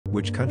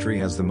Which country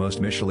has the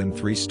most Michelin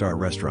 3-star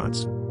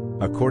restaurants?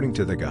 According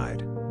to the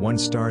guide, 1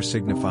 star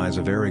signifies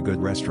a very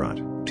good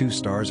restaurant, 2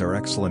 stars are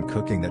excellent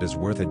cooking that is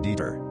worth a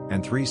detour,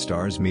 and 3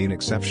 stars mean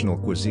exceptional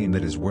cuisine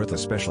that is worth a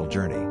special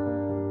journey.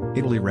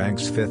 Italy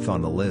ranks 5th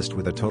on the list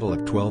with a total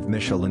of 12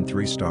 Michelin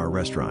 3-star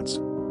restaurants,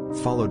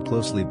 followed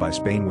closely by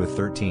Spain with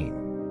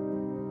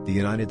 13. The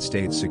United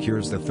States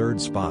secures the 3rd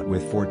spot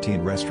with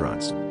 14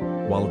 restaurants,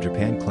 while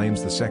Japan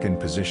claims the 2nd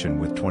position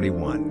with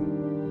 21.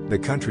 The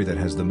country that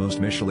has the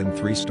most Michelin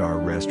 3-star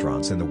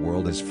restaurants in the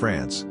world is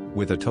France,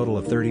 with a total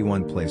of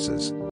 31 places.